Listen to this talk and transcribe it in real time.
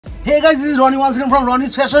Hey guys, this is Ronnie once again from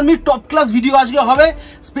Ronnie's Fashion Me. Top class video আজকে হবে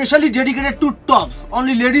specially dedicated to tops,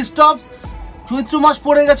 only ladies tops. চৈত্র মাস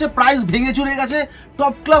পড়ে গেছে, price ভেঙে চলে গেছে।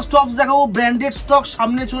 Top class tops দেখাবো, branded stock.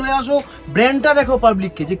 সামনে চলে আসো, ব্র্যান্ডটা দেখো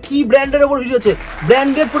পাবলিককে যে কি ব্র্যান্ডের উপর ভিডিও হচ্ছে।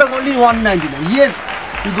 Branded product only 199। Yes,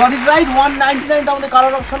 you got it right, 199। তার মধ্যে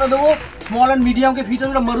কালার অপশনে দেবো স্মল অ্যান্ড মিডিয়ামকে ফিট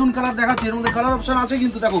আমরা মারুন কালার দেখাচ্ছি। এর মধ্যে কালার অপশন আছে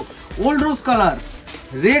কিন্তু দেখো, old rose colour,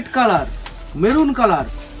 red colour, maroon colour,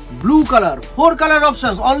 blue color, 4 color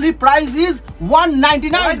options. Only price is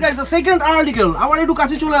 199. Right guys, the second article আবার একটু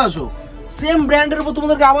কাছে চলে আসো। সেম ব্র্যান্ডের উপর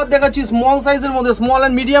তোমাদেরকে আবার দেখাচ্ছি, স্মল সাইজের মধ্যে, স্মল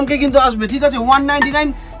এন্ড মিডিয়াম কে কিন্তু আসবে, ঠিক আছে। 199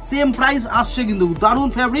 সেম প্রাইস আসছে, কিন্তু দারুন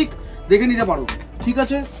ফেব্রিক, দেখে নিতে পারো, ঠিক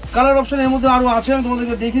আছে। কালার অপশন এর মধ্যে আরো আছে, আমি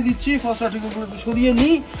তোমাদেরকে দেখিয়ে দিচ্ছি। ফার্স্ট আর্টিকেলগুলো একটু সরিয়ে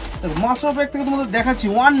নিই। মাস্টার অফ থেকে তোমাদের দেখাচ্ছি।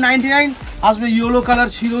 199 আসবে। ইয়েলো কালার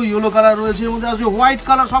ছিল, ইয়েলো কালার রয়েছে, এর মধ্যে আসবে হোয়াইট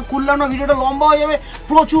কালার। সব খুললাম না, ভিডিওটা লম্বা হয়ে যাবে,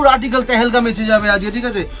 প্রচুর আর্টিকেল তেহেলকা মেচে যাবে আজকে, ঠিক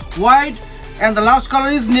আছে। White and the last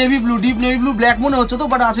color is navy blue, deep navy blue, black মনে হচ্ছে তো,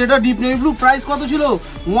 বাট আছে এটা ডিপ নেভি ব্লু। প্রাইস কত ছিল?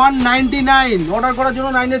 199। অর্ডার করার জন্য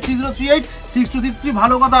 9830386263।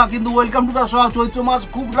 ভালো কথা, কিন্তু ওয়েলকাম টু দ্য শপ। চৈত্র মাস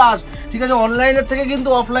খুব রাশ, ঠিক আছে। অনলাইনের থেকে কিন্তু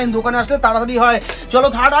অফলাইন দোকানে আসলে তাড়াতাড়ি হয়। চলো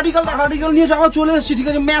থার্ড আর্টিকেল, আর্টিকেল নিয়ে যাওয়া চলে এসেছি, ঠিক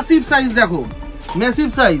আছে। ম্যাসিভ সাইজ দেখো, massive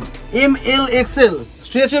size ML XL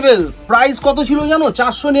stretchable. Price কত ছিল জানো?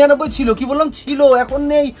 499 ছিল। কি বললাম ছিল, এখন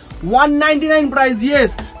নেই। 199 price.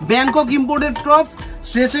 Yes, Bangkok imported tops,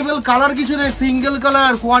 stretchable, colour কিছু নেই, সিঙ্গেল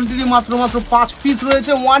কালার, কোয়ান্টিটি মাত্র 5 পিস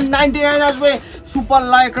রয়েছে। 199 আসবে। সুপার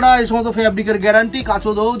লাইকড়া, এই সমস্ত ফ্যাব্রিকের গ্যারান্টি।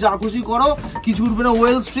 কাচো দাও, যা খুশি করো, কিছু উঠবে না।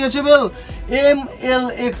 Well stretchable ML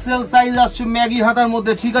XL size আসছে ম্যাগি হাতার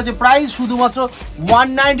মধ্যে, ঠিক আছে। প্রাইস শুধুমাত্র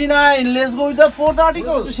 199। Let's go with the fourth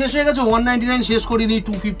article. শেষ হয়ে গেছে 199, শেষ করিনি।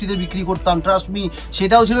 250 তে বিক্রি করতাম, ট্রাস্ট মি,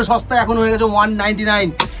 সেটাও ছিল সস্তা, এখন হয়ে গেছে 199।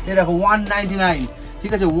 এই দেখো 199,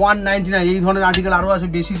 ঠিক আছে। 199। এই ধরনের আর্টিকেল আরো আছে,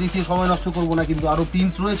 বেশি দেখিয়ে সময় নষ্ট করবো না, কিন্তু আরো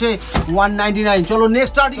প্রিন্টস রয়েছে। 199। চলো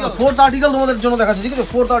নেক্সট আর্টিকেল, ফোর্থ আর্টিকেল তোমাদের জন্য দেখাচ্ছি, ঠিক আছে।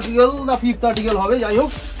 ফোর্থ আর্টিকেল না ফিফথ আর্টিকেল হবে, যাই হোক।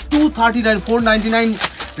 239, 499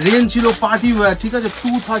 রেঞ্জ ছিল পার্টি ওয়্যার, ঠিক আছে।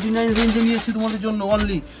 239 রেঞ্জে নিয়েছি তোমাদের জন্য,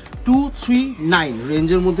 অনলি 239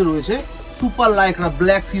 রেঞ্জের মধ্যে রয়েছে। সুপার লাইকরা,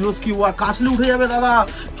 ব্ল্যাক সিরোজ কি ওয়ার। কাছলে উঠে যাবে দাদা,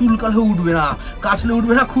 চুলকালে উঠবে না, কাছলে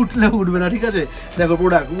উঠবে না, খুঁটলে উঠবে না, ঠিক আছে। দেখো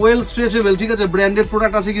প্রোডাক্ট ওয়েল স্ট্রেচেবল, ঠিক আছে। ব্র্যান্ডেড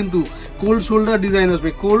প্রোডাক্ট আছে কিন্তু। কোল্ড শোল্ডার ডিজাইন আসবে,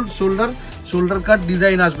 কোল্ড শোল্ডার কাট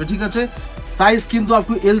ডিজাইন আসবে, ঠিক আছে। সাইজ কিন্তু আপ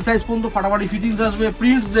টু এল সাইজ পর্যন্ত ফাটাফাটি ফিটিংস আসবে।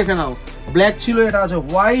 প্রিন্টস দেখে নাও, ব্ল্যাক ছিল, এটা আছে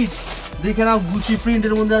হোয়াইট, দেখে নাও গুচি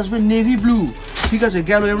প্রিন্টের মধ্যে আসবে নেভি ব্লু, ঠিক আছে।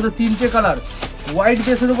 গেল, এর মধ্যে 3টে কালার, হোয়াইট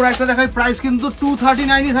বেসের উপর একটা দেখায়। প্রাইস কিন্তু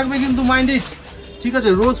 239 থাকবে, কিন্তু মাইন্ড ইট, ঠিক আছে।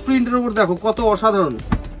 রোজ প্রিন্টের উপর দেখো কত অসাধারণ,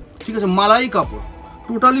 ঠিক আছে। মালাই কাপড়,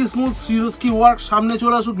 টোটালি স্মুথ সিরোজ কি ওয়ার্ক। সামনে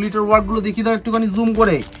চলে আসো, গ্লিটার ওয়ার্ক গুলো দেখিয়ে দাও একটুখানি জুম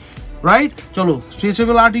করে, রাইট। চলো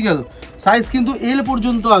স্ট্রেচেবল আর্টিকেল, সাইজ কিন্তু এল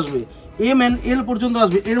পর্যন্ত আসবে, ML পর্যন্ত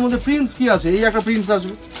আসবে। এর মধ্যে প্রিন্টস কি আছে? এই একটা প্রিন্টস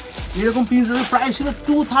আসবে, এরকম প্রিন্টস আসবে। প্রাইস ছিল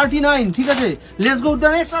 239, ঠিক আছে। Let's go to the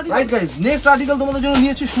next article. Right guys, next article তোমাদের জন্য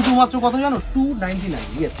নিয়েছি শুধুমাত্র কত জানো? 299।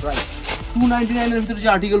 ইয়েস রাইট, 299 এর ভিতরে যে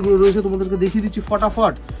আর্টিকেলগুলো রয়েছে তোমাদেরকে দেখিয়ে দিচ্ছি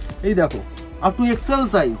ফটাফট। এই দেখো, up to XL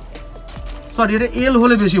size, sorry এটা এল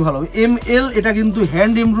হলে বেশি ভালো হবে। ML, এটা কিন্তু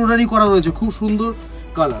হ্যান্ড এমব্রয়ডারি করা রয়েছে, খুব সুন্দর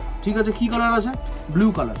কালার, ঠিক আছে। কি কালার আছে? Blue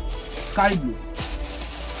colour, sky blue.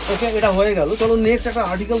 ওকে, এটা হয়ে গেল। চলো নেক্সট একটা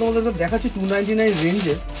আর্টিকেল তোমাদেরকে দেখাচ্ছি 299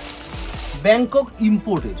 রেঞ্জের, Bangkok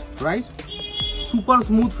imported, right. Super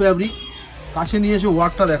smooth fabric, কাছে নিয়ে এসে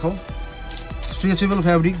ওয়ার্কটা দেখো, স্ট্রেচেবল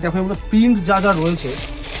ফ্যাব্রিক দেখো। এর মধ্যে প্রিন্টস যা যা রয়েছে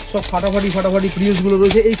সব ফাটাফাটি প্রিন্টসগুলো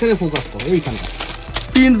রয়েছে। এইখানে ফোকাস করো, এইখানটা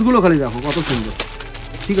প্রিন্টসগুলো খালি দেখো কত সুন্দর,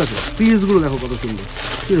 ঠিক আছে। প্রিন্টসগুলো দেখো কত সুন্দর,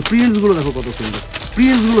 ঠিক আছে। প্রিন্টসগুলো দেখো কত সুন্দর,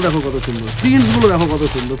 প্রিন্টসগুলো দেখো কত সুন্দর, প্রিন্টসগুলো দেখো কত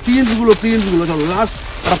সুন্দর, প্রিন্টসগুলো। চলো লাস্ট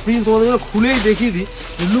একটা প্রিন্টস তোমাদের জন্য খুলেই দেখিয়ে দিই।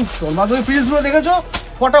 লুকসের মাধ্যমে প্রিন্টসগুলো দেখেছো,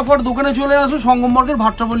 ফটাফট দোকানে চলে আসো, সঙ্গম মার্কেট,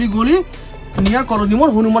 ভাট্টাপল্লী গলি, নিয়ার কলোনি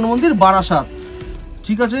মোড়, হনুমান মন্দির, বারাসাত,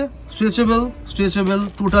 ঠিক আছে। Stretchable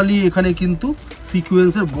totally. এখানে কিন্তু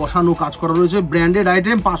সিকোয়েন্সের বসানো কাজ করা রয়েছে। ব্র্যান্ডেড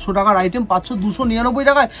আইটেম, 500 টাকার আইটেম পাচ্ছ 299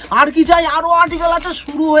 টাকায়। আর কি চাই? আরো আর্টিকেল আছে,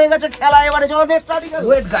 শুরু হয়ে গেছে খেলা এবারে। চলো নেক্সট আর্টিকেল।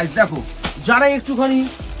 ওয়েট গাইস, দেখো যারা একটুখানি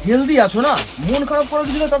হেলদি আছো না, মন খারাপ করার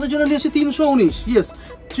কিছু, তাদের জন্য নিয়েছি 319। ইয়েস,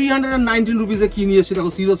 319 রুপিসে কি নিয়েছি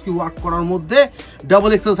দেখো। সিরোজ কি ওয়ার্ক করার মধ্যে,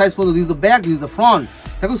 ডাবল এক্সেল সাইজ পর্যন্ত। This the back, this the front.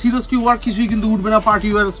 দেখো সিরোজ কি ওয়ার্ক, কিছুই কিন্তু উঠবে না। পার্টি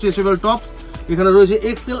ওয়্যার স্ট্রেচেবল টপস, এখানে রয়েছে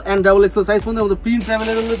XL and double XL size পর্যন্ত। আমাদের প্রিন্ট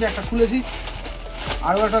অ্যাভেলেবল রয়েছে। একটা খুলেছি,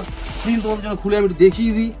 আরও একটা প্রিন্ট তোমাদের জন্য খুলে আমি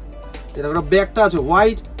দেখিয়ে দিই। এটা একটা ব্যাগটা আছে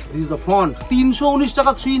হোয়াইট, দিস দ্য ফ্রন্ট। 319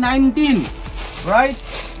 টাকা, 319, রাইট।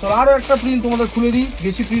 তো আরও একটা প্রিন্ট তোমাদের খুলে দিই।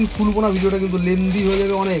 বেশি প্রিন্ট খুলবো না, ভিডিওটা কিন্তু লেন্দি হয়ে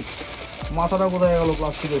যাবে অনেক। মাথাটা কোথায় গেল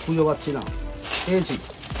প্লাস্টিকে, খুঁজে পাচ্ছি না, পেয়েছি।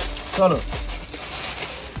 চলো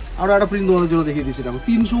আরও একটা প্রিন্ট তোমাদের জন্য দেখিয়ে দিচ্ছি। দেখো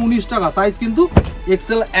 319 টাকা, সাইজ কিন্তু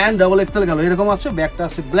XL অ্যান্ড ডাবল XL গেল। এরকম আসছে, ব্যাগটা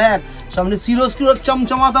আসছে ব্ল্যাক, সামনে সিরোজ কি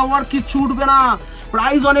চমচমাতা ওয়ার, কিচ্ছু উঠবে না।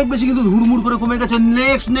 প্রাইস অনেক বেশি কিন্তু হুড়মুড় করে কমে গেছে।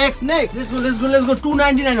 Next let's go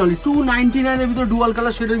 299 only. 299 এর ভিতরে ডুয়াল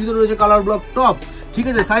কালার শেডের ভিতরে রয়েছে কালার ব্লক টপ, ঠিক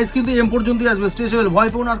আছে। সাইজ কিন্তু এম পর্যন্তই আসবে, স্ট্রেচেবল, ভয়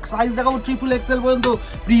পাবো না। সাইজ দেখাবো ট্রিপল এক্সেল পর্যন্ত।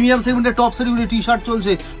 প্রিমিয়াম সেগমেন্টের টপ সেটগুলো টি শার্ট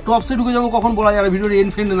চলছে, টপসে ঢুকে যাবো কখন বলা যাবে, ভিডিওর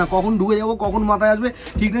এন্ড ফ্রেন্ড না, কখন ঢুকে যাবো কখন মাথায় আসবে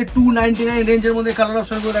ঠিক নেই। 299 রেঞ্জের মধ্যে কালার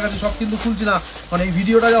অপশনগুলো দেখাচ্ছি, সব কিন্তু খুলছি না, মানে এই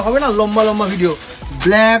ভিডিওটা হবে না লম্বা লম্বা video.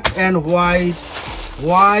 Black and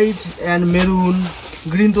white and maroon,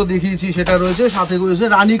 green তো দেখিয়েছি সেটা রয়েছে, সাথে রয়েছে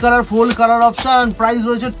রানি colour, full colour option, price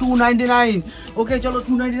রয়েছে 299। ওকে চলো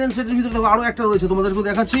 299 সেটের ভিতরে দেখো আরো একটা রয়েছে, তোমাদেরকে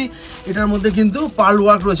দেখাচ্ছি। এটার মধ্যে কিন্তু পার্ল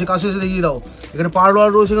ওয়ার্ক রয়েছে, কাছে এসে দেখিয়ে দাও। এখানে পার্ল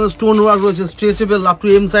ওয়ার্ক রয়েছে, এখানে স্টোন ওয়ার্ক রয়েছে, stretchable up to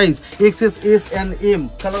M size, XS, S and M.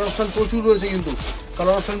 Colour option প্রচুর রয়েছে কিন্তু,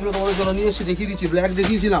 কালার অপশনগুলো তোমাদের জন্য নিয়ে এসে দেখিয়ে দিচ্ছি। ব্ল্যাক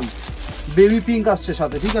দেখিয়েছিলাম, বেবি পিঙ্ক আসছে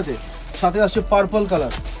সাথে, ঠিক আছে, সাথে আসছে পার্পল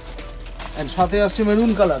কালার, এন্ড সাথে আসছে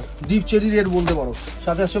maroon colour, deep cherry red বলতে পারো,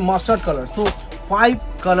 সাথে আসছে মাস্টার্ড কালার। তো 5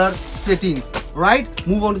 colour settings, right.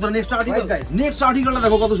 Move on to the next article guys. Next আর্টিকেলটা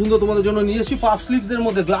দেখো কত সুন্দর, তোমাদের জন্য নিয়ে এসেছি পাফ স্লিভস এর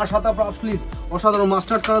মধ্যে, গ্লাস হাতা পাফ স্লিভস, অসাধারণ।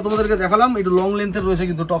 মাস্টার্ড কালার তোমাদেরকে দেখালাম, একটু লং লেন্থের রয়েছে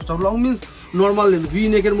কিন্তু টপটা, long means normal length, V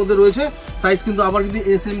নেকের মধ্যে রয়েছে, সাইজ কিন্তু আবার কিন্তু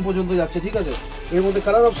এসএম পর্যন্ত যাচ্ছে, ঠিক আছে। এর মধ্যে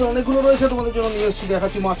কালার অপশন অনেকগুলো রয়েছে, তোমাদের জন্য নিয়ে এসেছি,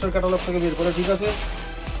 দেখাচ্ছি মাস্টার ক্যাটালগ থেকে বের করে, ঠিক আছে।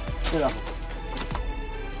 দেখো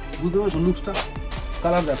বুঝতে পারছো লুকসটা,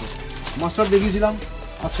 কালার দেখো, মাস্টার্ড দেখিয়েছিলাম,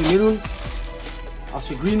 আসছে মেরুন,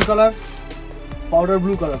 আসছে green colour, powder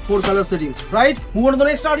blue colour, 4 colour settings, right. Move on to the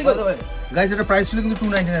next article guys. এটা প্রাইস ছিল কিন্তু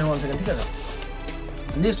 299 ওয়ান সেকেন্ড, ঠিক আছে।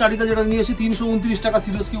 নেক্সট আর্টিকেল যেটা নিয়ে এসেছি 329 টাকা,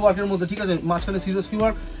 সিরিয়াস কি ওয়ার্কের মধ্যে, ঠিক আছে। মাঝখানে সিরিয়াস কি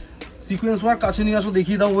ওয়ার্ক, সিকোয়েন্স ওয়ার্ক, কাছে নিয়ে আসো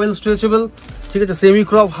দেখিয়ে দাও, ওয়েল স্ট্রেচেবল, ঠিক আছে, সেমি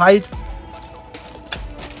ক্রপ হাইট।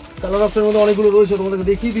 কালার অপশনের মধ্যে অনেকগুলো রয়েছে, তোমাদেরকে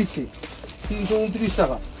দেখিয়ে দিচ্ছি। 329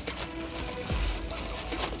 টাকা,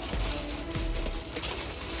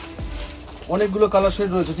 অনেকগুলো কালার শেড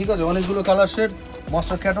রয়েছে, ঠিক আছে, অনেকগুলো colour shade.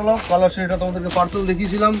 Master catalogue colour shade, এটা তোমাদেরকে পার্পল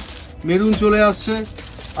দেখিয়েছিলাম, মেরুন চলে আসছে,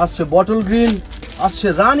 আসছে বটল গ্রিন, আসছে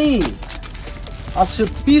রানি, আসছে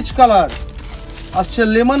পিচ কালার, আসছে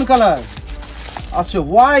লেমন কালার, আসছে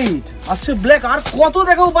হোয়াইট, আসছে ব্ল্যাক। আর কত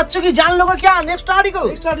দেখাবো, বাচ্চা কি জানলো কি? নেক্সট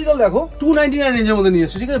আর্টিকেল দেখো 299 রেঞ্জের মধ্যে নিয়ে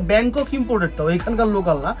এসেছে, ঠিক আছে। ব্যাংকক ইম্পোর্টেড, তো এখানকার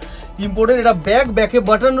লোকাল না, ইম্পোর্টেড। এটা ব্যাকে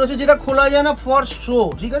বাটন রয়েছে, যেটা খোলা যায় না ফর শো,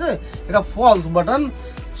 ঠিক আছে। এটা false button,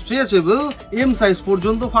 stretchable, M size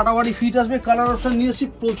পর্যন্ত, ফাটাফাটি ফিট আসবে। কালার অপশন নিয়ে এসেছি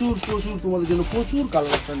প্রচুর, তোমাদের জন্য প্রচুর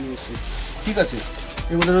কালার অপশন নিয়ে এসেছি, ঠিক আছে।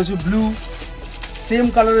 এর মধ্যে রয়েছে ব্লু, সেম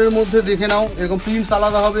কালারের মধ্যে দেখে নাও, এরকম প্রিন্টস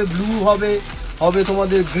আলাদা হবে, ব্লু হবে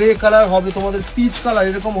তোমাদের গ্রে কালার, হবে তোমাদের পিচ কালার,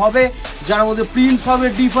 এরকম হবে, যার মধ্যে প্রিন্টস হবে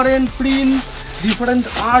ডিফারেন্ট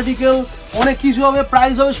আর্টিকেল, অনেক কিছু হবে।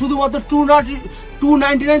 প্রাইস হবে শুধুমাত্র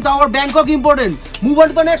 299, তাও আবার Bangkok important. Move on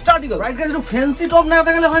to the next article, right guys. একটু ফ্যান্সি টপ না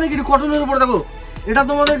দেখালে হয় নাকি, কটনের উপর দেখো। এটা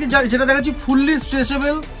তোমাদেরকে যেটা দেখাচ্ছি ফুললি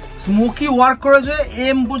স্ট্রেচেবল, স্মোকি ওয়ার্ক করেছে,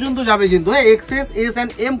 এম পর্যন্ত যাবে কিন্তু, এক্সএস, এস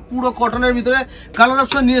এন্ড এম, পুরো কটনের ভিতরে। কালার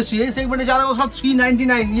অপশন নিয়ে এসেছি এই সেগমেন্টে, যা দেখো সব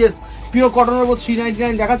 399, ইয়েস, পিওর কটনের উপর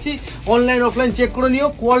 399 দেখাচ্ছি। অনলাইন অফলাইন চেক করে নিও,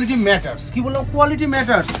 কোয়ালিটি ম্যাটার্স। কি বললাম? কোয়ালিটি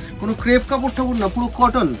ম্যাটার্স, কোনো ক্রেপ কাপড় ঠাকুর না, পুরো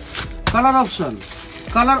কটন। কালার অপশন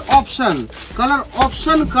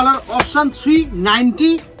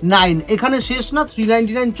 399, এখানে শেষ না,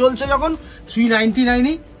 399 চলছে, যখন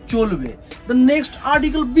 399ই চলবে। The next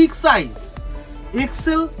article big size,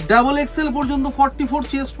 Excel, double XL পর্যন্ত, 44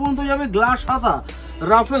 চেস্ট পর্যন্ত যাবে, গ্লাস হাতা,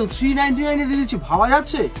 রাফেল, 399 দিয়ে দিচ্ছি। ভাবা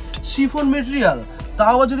যাচ্ছে, শিফন মেটেরিয়াল,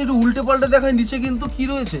 তাও আবার যদি একটু উল্টে পাল্টে দেখায়, নিচে কিন্তু কি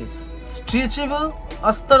রয়েছে, স্ট্রেচেবল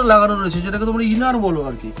আস্তর লাগানো রয়েছে, যেটাকে তোমরা ইনার বলো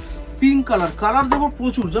আর কি। পিঙ্ক কালার দেবো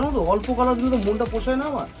প্রচুর, জানো তো, অল্প কালার দিলে তো মনটা পোষায় না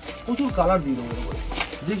আমার, প্রচুর কালার দিয়ে দেবো,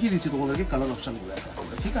 দেখিয়ে দিচ্ছি তোমাদেরকে কালার অপশনগুলো,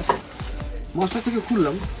 ঠিক আছে। মাস্টার থেকে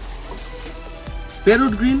খুললাম,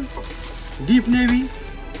 parrot green, deep navy,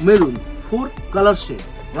 maroon, 4 colour shade,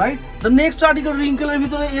 right. The next article রিঙ্কেলের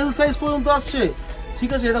ভিতরে এল সাইজ পর্যন্ত আসছে,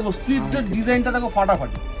 ঠিক আছে। দেখো স্লিভসের ডিজাইনটা দেখো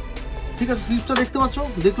ফাটাফাটি, ঠিক আছে। স্লিভসটা দেখতে পাচ্ছ,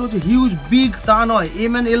 দেখতে পাচ্ছ হিউজ বিগ, তা নয়,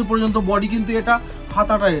 এম এন্ড এল পর্যন্ত বডি কিন্তু এটা,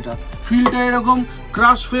 হাতাটা এটা, ফিলটা এরকম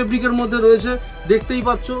ক্রাশ ফেব্রিকের মধ্যে রয়েছে, দেখতেই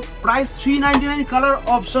পাচ্ছ। প্রাইস 399, কালার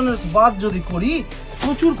অপশনের বাদ যদি করি,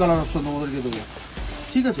 প্রচুর কালার অপশন তোমাদেরকে দেবো,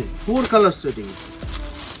 ঠিক আছে। 4 কালার সেটিং,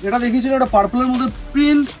 এটা দেখিয়েছিল, এটা পার্পলের মধ্যে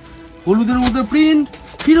প্রিন্ট, হলুদের মধ্যে প্রিন্ট,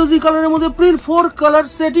 ফিরোজি কালারের মধ্যে print, 4 colour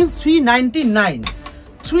setting,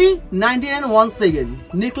 399 one second.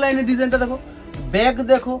 নেকলাইনের ডিজাইনটা দেখো, ব্যাক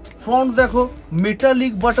দেখো, ফ্রন্ট দেখো,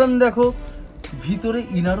 মেটালিক বাটন দেখো, ভিতরে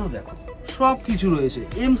ইনারও দেখো, সব কিছু রয়েছে।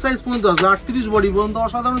 এম সাইজ পর্যন্ত আসবে, 38 বডি পর্যন্ত,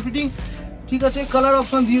 অসাধারণ ফিটিং, ঠিক আছে। কালার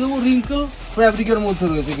অপশন দিয়ে দেবো, রিঙ্কেল ফ্যাব্রিকের মধ্যে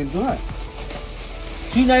রয়েছে কিন্তু, হ্যাঁ।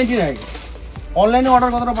 399, অনলাইনে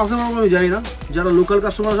অর্ডার কতটা পারতে পারবো আমি জানি না, যারা লোকাল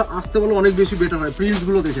কাস্টমার আসতে বলো অনেক বেশি বেটার হয়।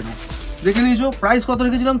 প্রিন্টসগুলো দেখে নিয়েছো, প্রাইস কত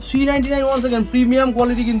রেখেছিলাম, 399 ওয়ান সেকেন্ড। প্রিমিয়াম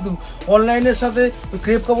কোয়ালিটি কিন্তু, অনলাইনের সাথে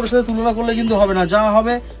ক্রেপ কাপড়ের সাথে তুলনা করলে কিন্তু হবে না, যা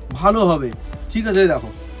হবে ভালো হবে। ঠিক আছে, দেখো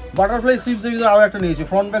বাটারফ্লাই স্লিভসের ভিতরে আরো একটা নিয়েছে,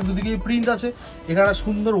 ফ্রন্ট ব্যাক দুদিকেই প্রিন্ট আছে, এখানে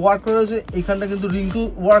সুন্দর ওয়ার্ক করা রয়েছে, এখানটা কিন্তু রিঙ্কল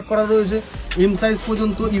ওয়ার্ক করা রয়েছে, এম সাইজ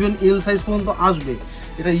পর্যন্ত ইভেন এল সাইজ পর্যন্ত আসবে।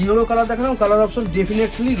 এটা ইয়েলো কালার দেখালাম, কালার অপশন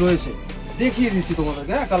ডেফিনেটলি রয়েছে, দেখিয়ে দিচ্ছি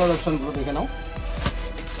তোমাদেরকে। হ্যাঁ, কালার অপশনগুলো দেখে নাও।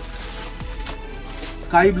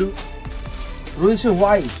 স্কাই ব্লু রয়েছে,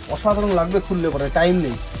 হোয়াইট, অসাধারণ লাগবে খুললে পরে, টাইম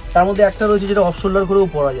নেই। তার মধ্যে একটা রয়েছে যেটা অফ শোল্ডার করেও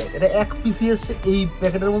পরা যায়, এটা এক পিসি এসছে এই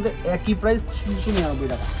প্যাকেটের মধ্যে, একই প্রাইস 399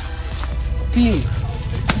 টাকা। পিঙ্ক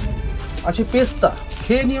আছে, পেস্তা,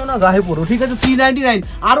 খেয়ে নিও না গায়ে পড়ো, ঠিক আছে 399।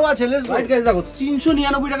 আরো আছে রাইট গাইস, দেখো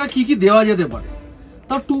 399 টাকা কি কি দেওয়া যেতে পারে,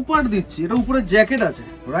 তাও 2 পার্ট দিচ্ছি। এটা উপরে জ্যাকেট আছে,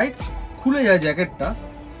 রাইট, খুলে যায় জ্যাকেটটা,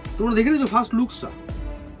 তোমরা দেখে নিয়েছো ফার্স্ট লুকসটা,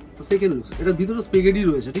 তো সেকেন্ড লুকস, এটা ভিতরে স্পেগেটি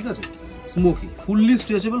রয়েছে, ঠিক আছে, smoky, fully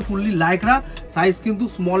stretchable, fully লাইকরা, size কিন্তু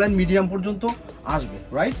স্মল অ্যান্ড মিডিয়াম পর্যন্ত আসবে,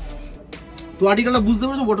 রাইট। তো আর্টিকেলটা বুঝতে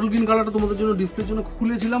পারছো, বটল গ্রিন কালারটা তোমাদের জন্য ডিসপ্লের জন্য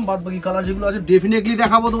খুলেছিলাম, বাদ বাকি কালার যেগুলো আছে ডেফিনেটলি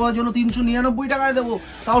দেখাবো তোমাদের জন্য, 399 টাকায় দেবো,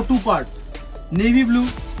 তাও 2 পার্ট। নেভি ব্লু,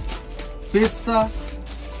 পেস্তা,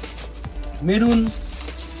 মেরুন,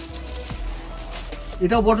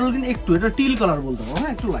 এটা বটল গ্রিন, একটু এটা টিল কালার বলতে পারো,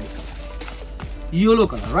 হ্যাঁ একটু light colour, yellow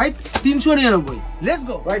colour, right, 399। Let's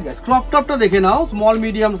go, right guys. Crop টপটা দেখে নাও, স্মল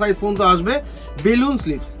মিডিয়াম সাইজ পর্যন্ত আসবে, বেলুন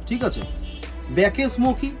স্লিভস, ঠিক আছে, ব্যাকে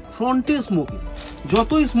স্মোকি, ফ্রন্টে স্মোকি,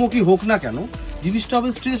 যতই স্মোকি হোক না কেন জিনিসটা হবে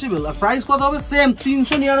স্ট্রেচেবল। আর প্রাইস কত হবে? সেম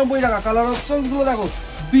 399 টাকা। কালার অপশনস গুলো দেখো,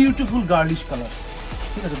 বিউটিফুল গার্লিশ কালার,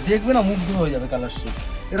 ঠিক আছে, দেখবে না মুগ্ধ হয়ে যাবে কালার শেড।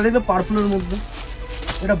 এটা দেখবে পার্পলের মধ্যে,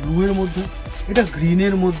 এটা ব্লু এর মধ্যে, এটা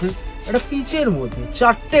গ্রিনের মধ্যে, এটা পিচের মধ্যে,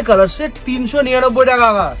 4টে কালার শেড, 399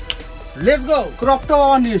 টাকা। Let's go. ক্রপটা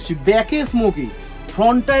আবার নিয়ে এসেছি, ব্যাকে স্মোকি,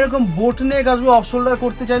 ফ্রন্টটা এরকম বোট নেক আসবে, অফ শোল্ডার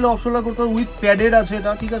করতে চাইলে অফ শোল্ডার করতে উইথ প্যাডেড আছে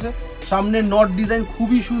এটা, ঠিক আছে, সামনে নট ডিজাইন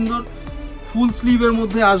খুবই সুন্দর, ফুল স্লিভের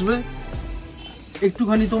মধ্যে আসবে,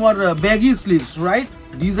 একটুখানি তোমার ব্যাগি স্লিভস, রাইট,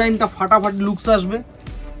 ডিজাইনটা ফাটাফাটি লুকস আসবে।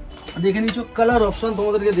 দেখে নিচ্ছ কালার অপশন,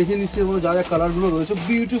 তোমাদেরকে দেখে নিচ্ছি এর মধ্যে যা যা কালারগুলো রয়েছে,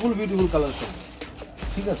 বিউটিফুল বিউটিফুল কালার সব,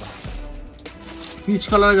 ঠিক আছে, পিচ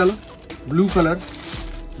কালার গেল, blue colour,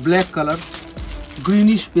 black colour,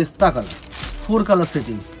 greenish পেস্তা কালার, 4 কালার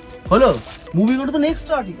সেটিং হলো। মুভি করতে নেক্সট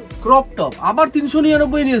আর্টিকেল, ক্রপ টপ, আবার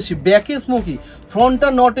 399 নিয়ে এসেছি, ব্যাকে smoky, ফ্রন্টটা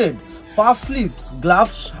noted, puff sleeves,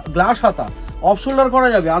 glass হাতা, অফ শোল্ডার করা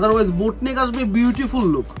যাবে, আদারওয়াইজ বোট নেক আসবে, বিউটিফুল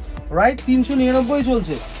লুক, রাইট, 399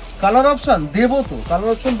 চলছে। কালার অপশন দেবো তো, কালার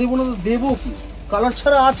অপশন দেবো না তো দেবো কি, কালার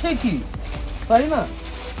ছাড়া আছে কি, তাই না।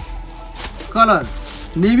 Colour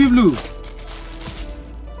navy blue,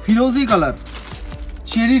 ফিরোজি colour,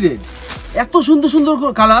 cherry red, এত সুন্দর সুন্দর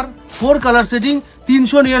কালার, 4 কালার সেটিং,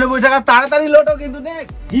 399 টাকা। তাড়াতাড়ি লোটো কিন্তু।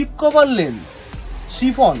 Next, heap cover lane,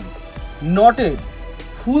 chiffon, noted,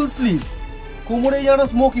 full sleeve, কোমরে যারা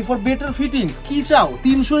স্মোকি ফর বেটার ফিটিংস, কি চাও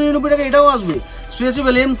 399 টাকা এটাও আসবে,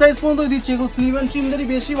 স্ট্রেচেবল, এম সাইজ পর্যন্ত দিচ্ছে, এগুলো স্লিভ অ্যান্ড ট্রিমদেরই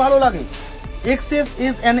বেশি ভালো লাগে, XS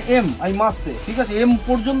S and M I must say, ঠিক আছে, এম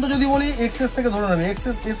পর্যন্ত যদি বলি এক্সএস থেকে ধরে নেবে,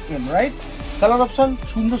 XS S M, right. Colour option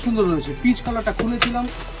সুন্দর সুন্দর রয়েছে, পিচ কালারটা খুলেছিলাম,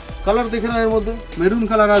 কালার দেখে নাও, এর মধ্যে মেরুন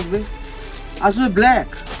কালার আসবে, আসবে ব্ল্যাক,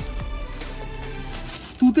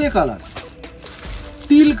 তুতে colour,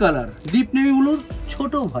 till colour, deep navy ব্লুর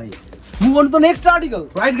ছোট ভাই। Move on to the next article,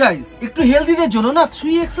 right guys. একটু হেলদিদের জন্য না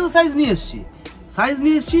 3XL সাইজ নিয়ে এসেছি,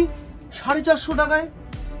 450 টাকায়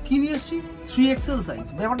কি নিয়ে এসেছি, 3XL সাইজ।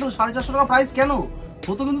 ব্যাপারটা 450 টাকা প্রাইস কেন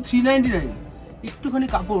হতো, কিন্তু 399, একটুখানি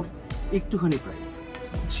কাপড়, একটুখানি প্রাইস।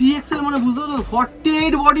 3XL মানে বুঝতে পারছো,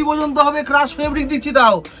 48 বডি পর্যন্ত হবে, ক্রাশ ফেব্রিক দিচ্ছি,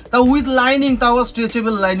 তাও উইথ লাইনিং, তাও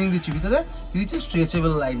স্ট্রেচেবল লাইনিং দিচ্ছি, ভিতরে দিচ্ছি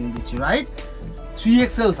স্ট্রেচেবল লাইনিং দিচ্ছি, রাইট,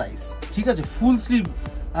 3XL সাইজ, ঠিক আছে, ফুল স্লিভ,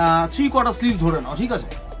 3 কোয়ার্টার স্লিভ ধরে নাও, ঠিক আছে।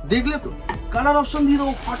 দেখলে তো, কালার অপশন দিয়ে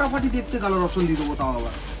দেবো, ফাটাফাটি দেখতে কালার অপশন দিয়ে দেবো, তাও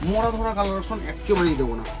আবার মরা ধরা কালার অপশন একেবারেই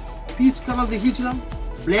দেবো না। পিচ কালার দেখিয়েছিলাম,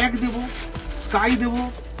 ব্ল্যাক দেবো, স্কাই দেবো,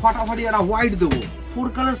 ফাটাফাটি একটা হোয়াইট দেবো, 4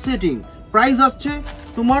 কালার সেটিং, প্রাইস হচ্ছে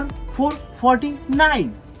তোমার 449।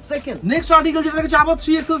 সেকেন্ড নেক্সট আর্টিকেল যেটা দেখছি, আবার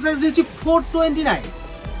 3XL সাইজ দিচ্ছি 429,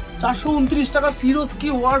 429 টাকা। সিরোস কি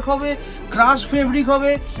ওয়ার্ক হবে, ক্রাশ ফেব্রিক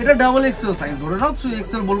হবে, এটা ডাবল এক্সেল সাইজ ধরে নাও,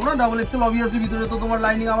 3XL বলবো না, ডাবল এক্সেল। অবভিয়াসলি ভিতরে তো তোমার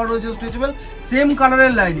লাইনিং আবার রয়েছে স্ট্রেচেবল, সেম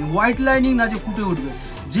কালারের লাইনিং, হোয়াইট লাইনিং না যে ফুটে উঠবে,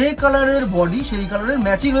 যে কালারের বডি সেই কালারের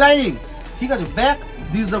ম্যাচিং লাইনিং, ঠিক আছে। Back,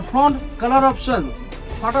 this the front, colour options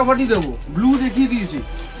ফাটাফাটি দেবো, ব্লু দেখিয়ে দিয়েছি,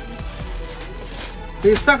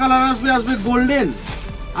 পেস্তা কালার আসবে, আসবে গোল্ডেন,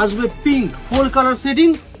 আসবে pink, 4 colour setting,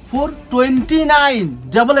 429,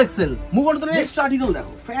 double XL. Move on to the next article,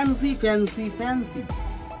 দেখো ফ্যান্সি ফ্যান্সি ফ্যান্সি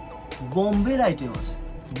বম্বের আইটেম আছে,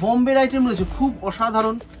 বম্বের আইটেম রয়েছে খুব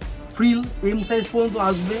অসাধারণ, ফ্রিল, এম সাইজ পর্যন্ত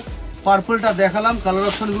আসবে। পার্পলটা দেখালাম, কালার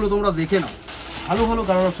অপশনগুলো তোমরা দেখে নাও, ভালো ভালো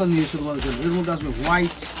কালার অপশন দিয়েছে তোমাদের জন্য। এর মধ্যে আসবে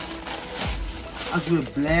হোয়াইট, আসবে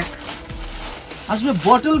ব্ল্যাক, আসবে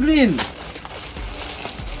বটল গ্রিন,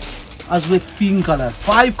 আসবে pink colour,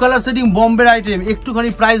 5 colour setting বম্বের item, একটুখানি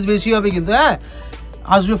প্রাইস বেশি হবে কিন্তু, হ্যাঁ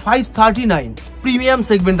আসবে 539, প্রিমিয়াম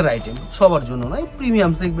সেগমেন্টের আইটেম, সবার জন্য নয়,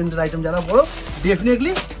 প্রিমিয়াম সেগমেন্টের আইটেম যারা বড়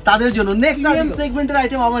ডেফিনেটলি তাদের জন্য। নেক্সট প্রিমিয়াম সেগমেন্টের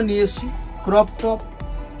আইটেম আমরা নিয়ে এসেছি, crop top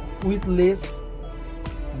with less,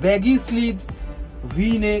 baggy sleeves, V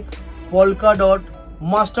neck, পলকা dot,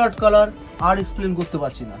 mustard colour, R explain করতে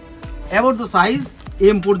পারছি না। অ্যাবাউট দ্য সাইজ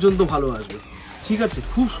এম পর্যন্ত ভালো আসবে, ঠিক আছে,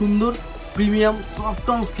 খুব সুন্দর premium soft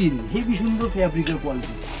on skin, heavy সুন্দর ফ্যাব্রিকের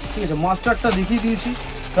কোয়ালিটি, ঠিক আছে। মাস্টার্ডটা দেখিয়ে দিয়েছি।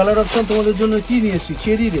 কালার অপশন তোমাদের জন্য কি নিয়ে এসেছি,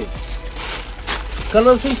 চেরি রেড,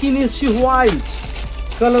 কালার অপশন কি নিয়ে এসেছি, white,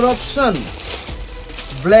 colour option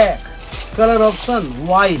black, colour option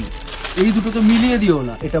wine, এই দুটোকে মিলিয়ে দিও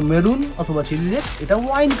না, এটা মেরুন অথবা চেরি রেড, এটা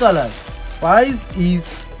wine colour. Price is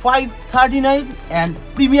 539 and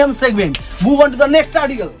premium segment. Move on to the next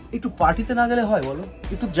article. একটু পার্টিতে না গেলে হয় বলো,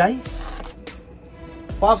 একটু যাই।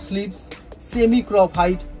 Puff sleeves, semi crop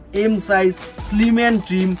height, M size, slim and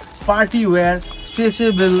trim, party wear,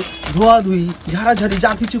 stretchable, ধোয়াধুয়ি, ঝাড়াঝাড়ি,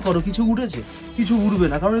 যা কিছু করো, কিছু উঠেছে, কিছু উঠবে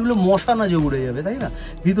না, কারণ এগুলো মশা না যে উড়ে যাবে, তাই না।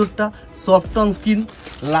 ভিতরটা সফট অন স্কিন,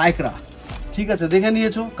 লাইকরা, ঠিক আছে, দেখে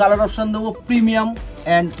নিয়েছো। কালার অপশন দেবো প্রিমিয়াম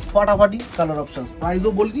অ্যান্ড ফাটাফাটি কালার অপশন।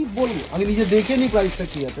 প্রাইসও বলবো, আমি নিজে দেখে নিই প্রাইসটা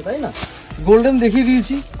কি আছে, তাই না। গোল্ডেন দেখিয়ে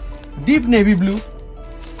দিয়েছি, deep navy blue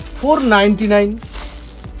 499,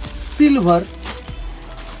 silver,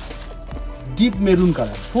 deep maroon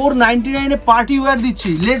colour 499 এ পার্টি ওয়্যার দিচ্ছি।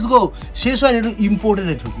 Let's go. শেষ হয় একটু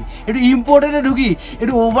ইম্পোর্টেডে ঢুকি,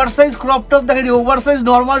 একটু ওভারসাইজ ক্রপ টপ দেখাই, ওভারসাইজ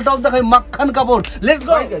নর্মাল টপ দেখাই, মাখন কাপড়। Let's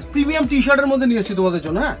go. প্রিমিয়াম টি শার্টের মধ্যে নিয়ে এসেছি তোমাদের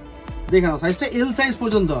জন্য, হ্যাঁ দেখে নাও, সাইজটা এল সাইজ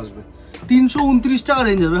পর্যন্ত আসবে, 329 টাকা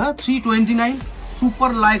রেঞ্জ হবে, হ্যাঁ 329।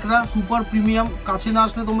 সুপার লাইকরা, সুপার প্রিমিয়াম, কাছে না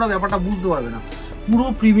আসলে তোমরা ব্যাপারটা বুঝতে পারবে না। পুরো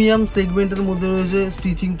প্রিমিয়াম সেগমেন্টের মধ্যে রয়েছে,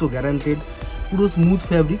 স্টিচিং তো গ্যারান্টেড, পুরো স্মুথ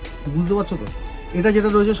ফ্যাব্রিক, বুঝতে পারছো তো। এটা যেটা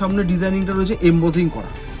রয়েছে সামনে ডিজাইনিংটা রয়েছে এমবোজিং করা,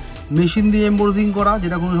 মেশিন দিয়ে এমবোজিং করা,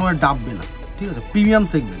 যেটা কোনো সময় ডাববে না, ঠিক আছে, প্রিমিয়াম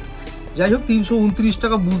সেগমেন্ট। যাই হোক 329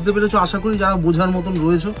 টাকা, বুঝতে পেরেছো আশা করি, যারা বোঝার মতন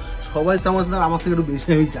রয়েছে সবাই সামাজদার, আমার থেকে একটু বেশি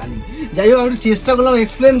আমি জানি। যাই হোক আমি চেষ্টা করলাম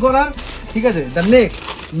এক্সপ্লেন করার, ঠিক আছে। দ্য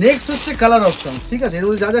নেক্সট হচ্ছে কালার অপশন, ঠিক আছে। এর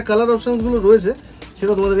মধ্যে যা যা কালার অপশনগুলো রয়েছে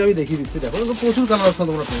সেটা তোমাদেরকে আমি দেখিয়ে দিচ্ছি। দেখো প্রচুর কালার অপশন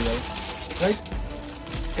তোমরা পেয়ে যাবে, রাইট।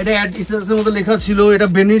 এটা অ্যাড ইসের মধ্যে লেখা ছিল, এটা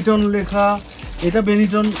বেনিটন লেখা, এটা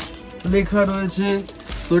বেনিটন লেখা রয়েছে,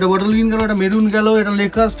 তো এটা বটল গ্রিন গেল, এটা মেরুন গেল, এটা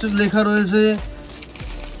লেখা রয়েছে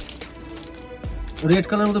রেড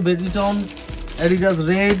কালার মতো বেনিটন, Adidas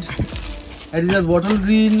red, Adidas bottle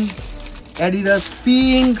green, Adidas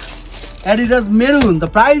pink, Adidas maroon. The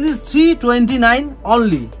price is 329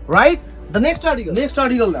 only, right. The next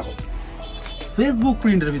article দেখো, ফেসবুক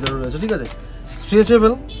প্রিন্টের ভিতরে রয়েছে, ঠিক আছে,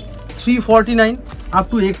 stretchable 349 up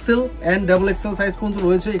to Excel and double XL size পর্যন্ত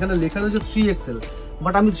রয়েছে। এখানে লেখা রয়েছে 3XL,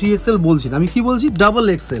 বাট আমি 3XL বলছি না, আমি কি বলছি, ডাবল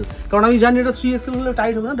এক্সেল, কারণ আমি জানি এটা 3XL হলে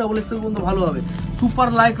টাইট হবে না, ডাবল এক্সেল পর্যন্ত ভালো হবে। সুপার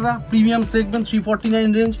লাইকরা, প্রিমিয়াম সেগমেন্ট,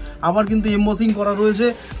 349 রেঞ্জ, আবার কিন্তু এমবোসিং করা রয়েছে।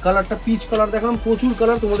 কালারটা পিচ কালার দেখলাম, প্রচুর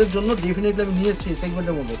কালার তোমাদের জন্য ডেফিনেটলি আমি নিয়ে এসেছি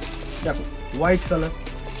সেগমেন্টের মধ্যে। দেখো white colour,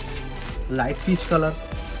 light peach colour,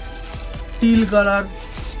 till colour,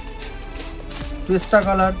 পেস্তা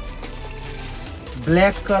colour,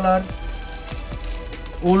 black colour,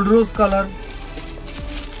 old rose colour,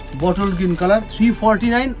 bottle green colour,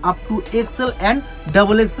 349 up to Excel and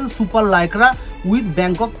double XL, super লাইকরা with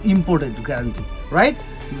Bangkok imported guarantee, right.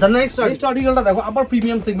 The next আর্টিকেলটা দেখো, আবার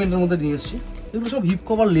premium সেগমেন্টের মধ্যে নিয়ে এসেছি। এগুলো সব heap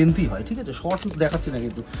cover লেন্থই হয়, ঠিক আছে, শর্ট দেখাচ্ছি না,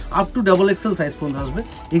 কিন্তু up to double XL size পর্যন্ত আসবে,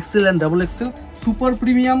 Excel and double XL, super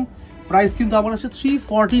premium. Price কিন্তু আবার আছে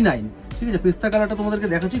 349, ঠিক আছে। পেস্তা কালারটা তোমাদেরকে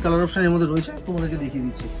দেখাচ্ছি, কালার অপশন এর মধ্যে রয়েছে, তোমাদেরকে দেখিয়ে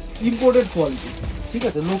দিচ্ছি। ইম্পোর্টেড কোয়ালিটি, ঠিক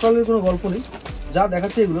আছে, লোকালের কোনো গল্প নেই, যা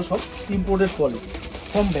দেখাচ্ছে এগুলো সব imported quality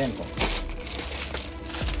from Bangkok.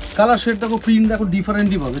 Colour shade দেখো, প্রিন্ট দেখো,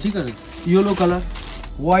 ডিফারেন্টই পাবে, ঠিক আছে। Yellow colour,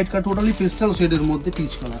 white colour, totally pastel শেডের মধ্যে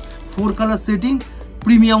peach colour, 4 colour setting,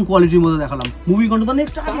 premium কোয়ালিটির মধ্যে দেখালাম। মুভি কন্টু তো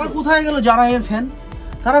নেক্সট। তারা কোথায় গেল যারা এর ফ্যান,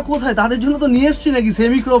 তারা কোথায়, তাদের জন্য তো নিয়ে এসছি নাকি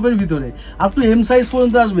সেমি ক্রপের ভিতরে, আপ টু এম সাইজ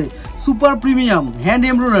পর্যন্ত আসবে, super premium, hand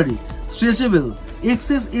embroidery, stretchable,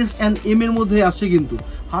 XS S and M এর মধ্যে আসছে, কিন্তু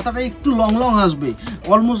হাতাটা একটু লং আসবে,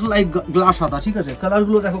 অলমোস্ট লাইক গ্লাস হাতা, ঠিক আছে।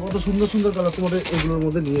 কালারগুলো দেখো কত সুন্দর সুন্দর কালার তোমাদের এগুলোর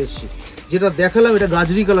মধ্যে নিয়ে এসেছি। যেটা দেখালাম এটা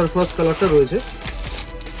গাজরি কালার, ফার্স্ট কালারটা রয়েছে,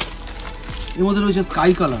 এর মধ্যে রয়েছে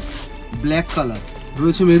স্কাই কালার, ব্ল্যাক কালার,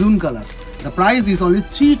 রয়েছে maroon colour. The price is only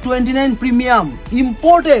 329 premium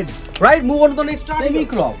imported, right. Move on to the next. Semi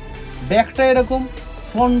crop, ব্যাকটা এরকম,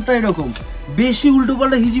 ফ্রন্টটা এরকম, বেশি উল্টো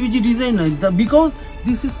পাল্টা হিজিবিজি ডিজাইন নয়, বিকজ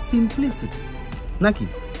দিস ইজ সিম্পলিসিটি, নাকি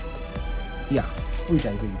ইয়া ওই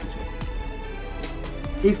টাইপের কিছু।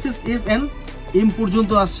 এক্সএস এস এন্ড এম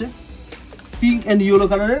পর্যন্ত আসছে, পিঙ্ক অ্যান্ড ইয়েলো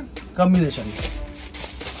কালারের কম্বিনেশন।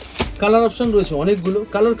 কালার অপশন রয়েছে অনেকগুলো,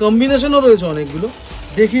 কালার কম্বিনেশনও রয়েছে অনেকগুলো,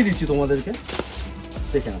 দেখিয়ে দিচ্ছি তোমাদেরকে,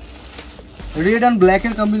 দেখে নাও। রেড অ্যান্ড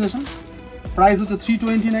ব্ল্যাকের কম্বিনেশন, প্রাইস হচ্ছে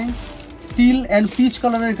 329। টিল অ্যান্ড পিচ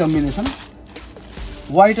কালারের কম্বিনেশন,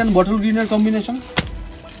 হোয়াইট অ্যান্ড বটল গ্রিনের combination,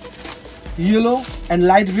 yellow and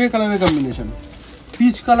light grey কালারের combination,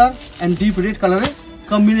 peach colour and deep red কালারের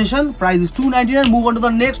combination, price is 299। Move on to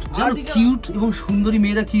the next. জানো কিউট এবং সুন্দরী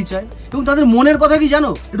মেয়েরা কি চায় এবং তাদের মনের কথা কি জানো,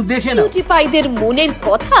 একটু দেখে নাও। কিউটি পাইদের মনের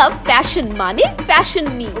কথা ফ্যাশন মানে ফ্যাশন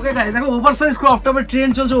মি। ওকে গাইস, দেখো ওভারসাইজ ক্রপ টপের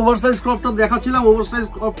ট্রেন্ড চলছে। ওভারসাইজ ক্রপ টপ দেখাচ্ছিলাম, ওভারসাইজ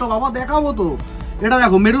ক্রপ টপ আবার দেখাবো তো। এটা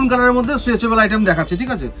দেখো মেরুন কালারের মধ্যে স্ট্রেচেবল আইটেম দেখাচ্ছে, ঠিক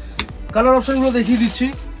আছে। কালার অপশনগুলো দেখিয়ে দিচ্ছি।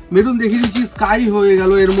 মেরুন দেখিয়ে দিচ্ছি, স্কাই হয়ে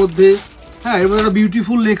গেল এর মধ্যে। হ্যাঁ, এর মধ্যে একটা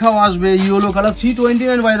বিউটিফুল লেখাও আসবে, yellow colour.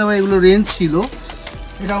 329 by the way এগুলো রেঞ্জ ছিল।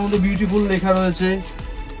 এটার মধ্যে বিউটিফুল লেখা রয়েছে,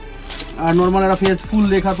 আর নর্মাল একটা ফুল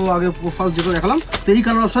লেখা তো আগে ফার্স্ট যেটা দেখালাম। তো এই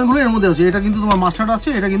কালার অপশনগুলো এর মধ্যে আছে। এটা কিন্তু তোমার মাস্টার্ড আসছে,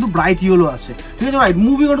 এটা কিন্তু ব্রাইট ইয়েলো আসছে, ঠিক আছে। Right,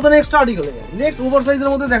 moving on to the next article. Next over সাইজের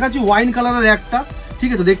মধ্যে দেখাচ্ছি ওয়াইন কালারের একটা, ঠিক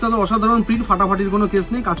আছে। দেখতে হলে অসাধারণ প্রিন্ট, ফাটাফাটির কোনো কেস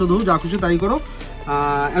নেই, কাচো ধরো যা খুশি তাই করো।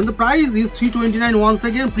 And the price is 329 once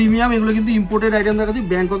again. Premium, এগুলো কিন্তু ইম্পোর্টেড আইটেম দেখাচ্ছি,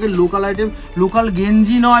 ব্যাংককের লোকাল আইটেম। লোকাল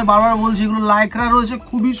গেঞ্জি নয়, বারবার বলছি, এগুলো লাইক্রা রয়েছে,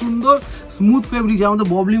 খুবই সুন্দর স্মুথ ফেব্রিক, যার মধ্যে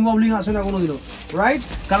ববলিং আসে না কোনোদিনও। রাইট,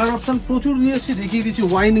 কালার অপশন প্রচুর নিয়ে এসেছি, দেখিয়ে দিচ্ছি।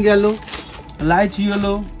 ওয়াইন গেল, light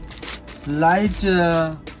yellow, light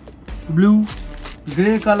blue,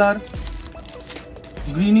 grey colour,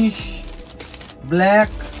 greenish,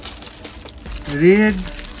 black, red,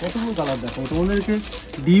 কতগুলো কালার দেখো তোমাদেরকে।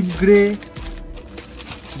 ডিপ গ্রে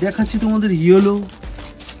দেখাচ্ছি, তোমাদের ইয়েলো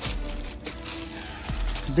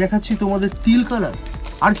দেখাচ্ছি, তোমাদের তিল কালার।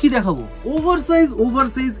 আর কি দেখাবো?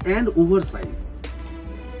 Oversize and oversize.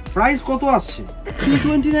 প্রাইস কত আসছে?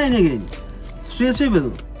 329 again. Stretchable,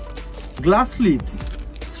 glass sleeves,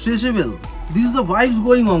 stretchable. This is the vibes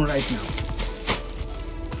going on right now.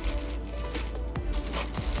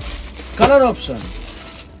 Color option,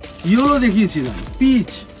 yellow দেখিয়েছিলাম,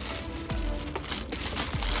 peach,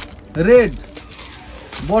 red,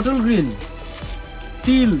 bottle green,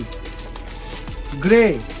 teal,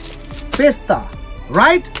 grey, pesta.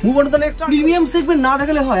 Right? Move on to the next one. Premium segment না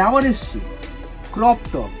দেখালে হয়, আবার এসছি। Crop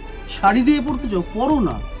top, sari দিয়ে পড়তে চাও পরো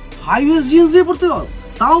না, হাই ওয়েস্ট জিন্স দিয়ে পড়তে পারো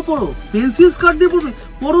তাও পরো, পেন্সিল স্কার্ট দিয়ে পড়বে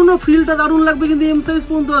পরো না, ফিলটা দারুণ লাগবে, কিন্তু এম সাইজ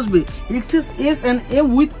পর্যন্ত আসবে। Access S and am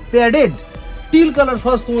with padded. Till colour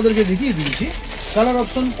first তোমাদেরকে দেখিয়ে দিয়েছি। কালার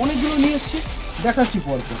অপশন অনেকগুলো নিয়ে এসেছি, দেখাচ্ছি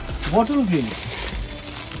পরপর। Bottle green,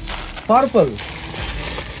 purple,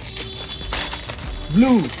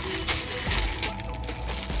 blue,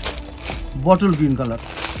 bottle green colour,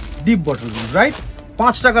 deep bottle green. Right,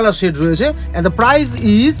 5টা কালার শেড রয়েছে। And the price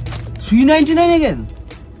is 399 again,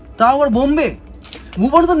 তাও আবার Bombay.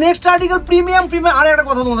 Move on two next article. Premium. আর একটা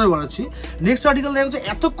কথা তোমাদের বলাচ্ছি, নেক্সট আর্টিকেল দেখছো,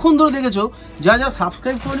 এতক্ষণ ধরে দেখেছো, যা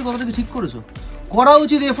সাবস্ক্রাইব করনি কথাটাকে ঠিক করেছো, করা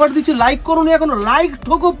উচিত, এফার্ট দিচ্ছি, লাইক করুন এখনো, লাইক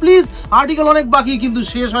ঠোকো প্লিজ। আর্টিকেল অনেক বাকি, কিন্তু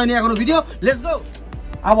শেষ হয়নি এখনো ভিডিও। Let's go.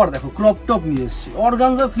 আবার দেখো ক্রপ টপ নিয়ে এসেছি,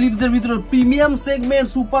 অর্গানজা স্লিভস এর ভিতরে, premium segment,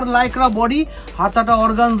 super Lycra body, হাতাটা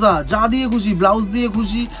অর্গানজা, যা দিয়ে খুশি, ব্লাউজ দিয়ে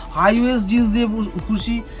খুশি, হাই ওয়েস্ট জিন্স দিয়ে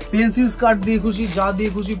খুশি, পেন্সিল স্কার্ট দিয়ে খুশি, যা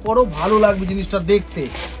দিয়ে খুশি পরো, ভালো লাগবে জিনিসটা দেখতে।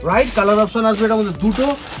 রাইট, কালার অপশন আসবে এটার মধ্যে দুটো,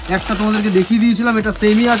 একটা তোমাদেরকে দেখিয়ে দিয়েছিলাম, এটা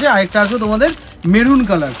সেমই আছে, আরেকটা আসবে তোমাদের মেরুন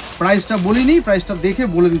কালার। প্রাইসটা বলিনি, প্রাইসটা দেখে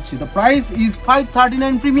বলে দিচ্ছি। The price is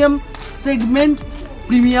 539। Premium segment,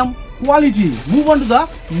 premium quality. Move on to the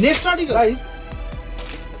next article.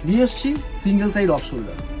 নিয়ে এসছি সিঙ্গেল সাইড অফ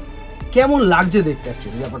শোল্ডার। কেমন লাগছে দেখতে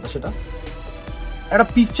অ্যাকচুয়ালি ব্যাপারটা, সেটা একটা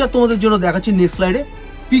পিকচার তোমাদের জন্য দেখাচ্ছি নেক্সট স্লাইডে।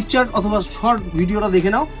 পিকচার অথবা শর্ট ভিডিওটা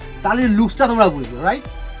দেখে নাও, তাহলে লুকসটা তোমরা বুঝবে। রাইট,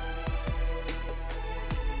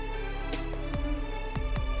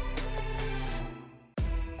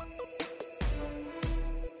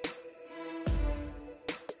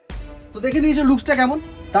 তো দেখে নিয়েছে লুকসটা কেমন।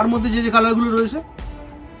 তার মধ্যে যে যে কালারগুলো রয়েছে,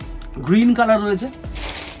 গ্রিন কালার রয়েছে,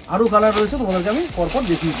 আরো কালার রয়েছে, তোমাদেরকে আমি পরপর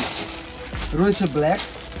দেখিয়ে দিচ্ছি। রয়েছে ব্ল্যাক,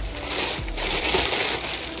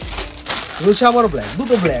 রয়েছে আবার ব্ল্যাক,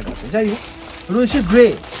 দুটো ব্ল্যাক আছে, যাই হোক। রয়েছে grey.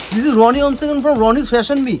 This is Roni on second from Roni's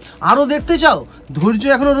fashion me. আরো দেখতে চাও, ধৈর্য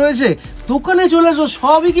এখনো রয়েছে, দোকানে চলে এসো,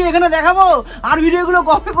 সবই কি এখানে দেখাবো আর ভিডিওগুলো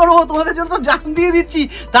কপি করবো, তোমাদের জন্য জান দিয়ে দিচ্ছি।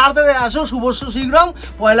 তাড়াতাড়ি আসো, শুভস্য শীঘ্রম।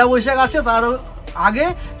 পয়লা বৈশাখ আছে, তার আগে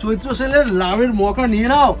চৈত্র সেলের লাভের মৌকা নিয়ে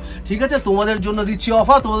নাও, ঠিক আছে। তোমাদের জন্য দিচ্ছি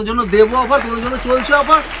অফার, তোমাদের জন্য দেবো অফার, তোমাদের জন্য চলছে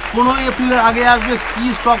অফার। 15 এপ্রিলের আগে আসবে, কি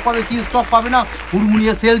স্টক পাবে কি স্টক পাবে না,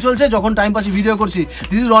 হুড়মুড়িয়ে সেল চলছে যখন টাইম পাচ্ছি ভিডিও করছি।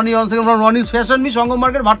 This is Roni on second from Roni's fashion me, Sangam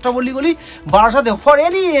market, ভাট্টাপল্লী গলি, বারাসাতে। For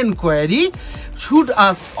any enquiry shoot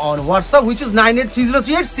us on WhatsApp, which is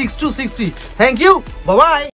 9830386263. Thank you, bye bye.